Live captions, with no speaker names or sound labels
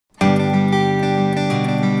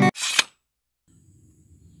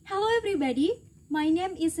everybody, my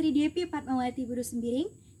name is Sri Devi Fatmawati Br Sembiring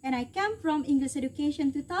and I come from English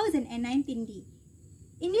Education 2019D.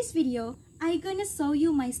 In this video, I'm gonna show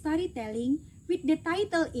you my storytelling with the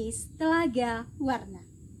title is Telaga Warna.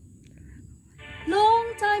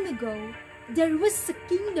 Long time ago, there was a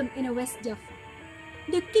kingdom in West Java.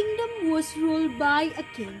 The kingdom was ruled by a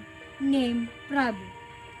king named Prabu.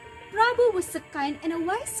 Prabu was a kind and a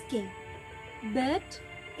wise king, but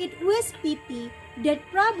it was pity that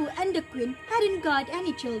Prabu and the queen hadn't got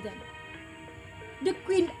any children. The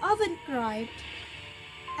queen often cried,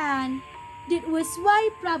 and that was why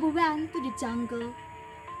Prabu went to the jungle.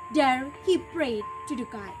 There he prayed to the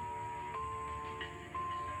god.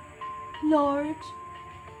 Lord,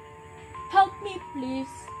 help me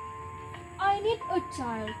please. I need a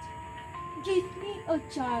child. Give me a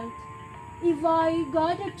child. If I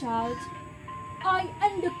got a child, I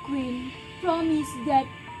and the queen promise that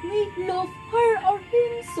we love her or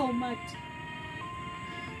him so much.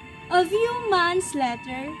 A few months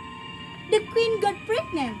later, the queen got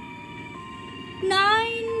pregnant.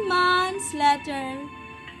 9 months later,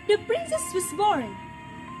 the princess was born.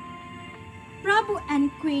 Prabu and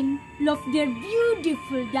queen loved their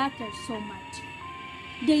beautiful daughter so much.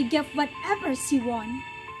 They gave whatever she wanted.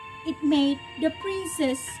 It made the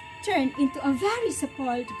princess turn into a very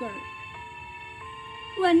spoiled girl.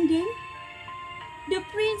 One day, the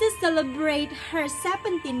princess celebrated her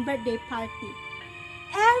 17th birthday party.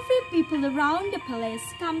 Every people around the palace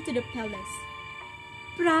come to the palace.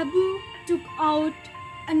 Prabu took out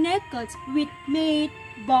a necklace made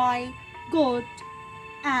by gold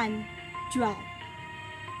and jewel.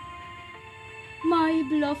 My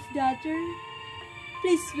beloved daughter,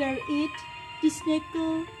 please wear this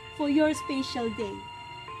necklace for your special day,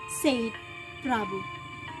 said Prabu.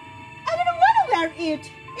 I don't want to wear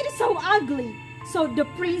it. It is so ugly. So the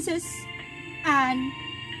princess and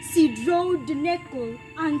she drew the necklace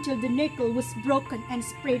until the necklace was broken and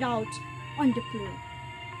spread out on the floor.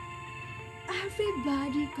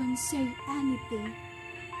 Everybody can say anything,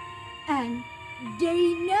 and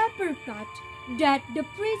they never thought that the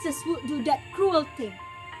princess would do that cruel thing.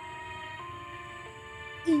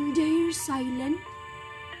 In their silence,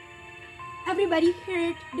 everybody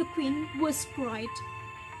heard the queen was cried,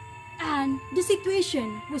 and the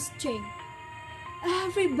situation was changed.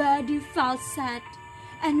 Everybody felt sad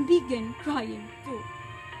and began crying too.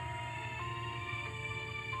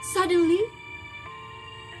 Suddenly,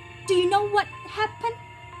 do you know what happened?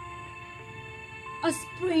 A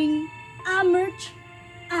spring emerged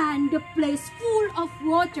and the place full of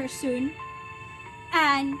water soon,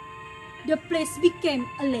 and the place became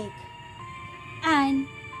a lake, and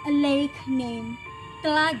a lake named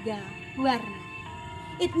Telaga Warna.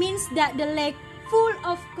 It means that the lake full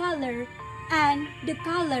of color, and the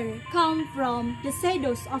color come from the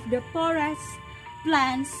shadows of the forest,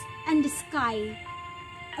 plants, and the sky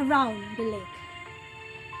around the lake.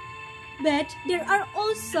 But there are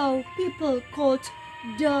also people called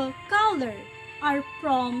the color are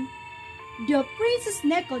from the princess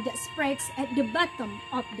necklace that spreads at the bottom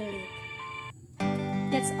of the lake.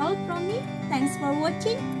 That's all from me. Thanks for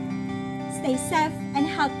watching. Stay safe and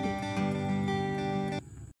healthy.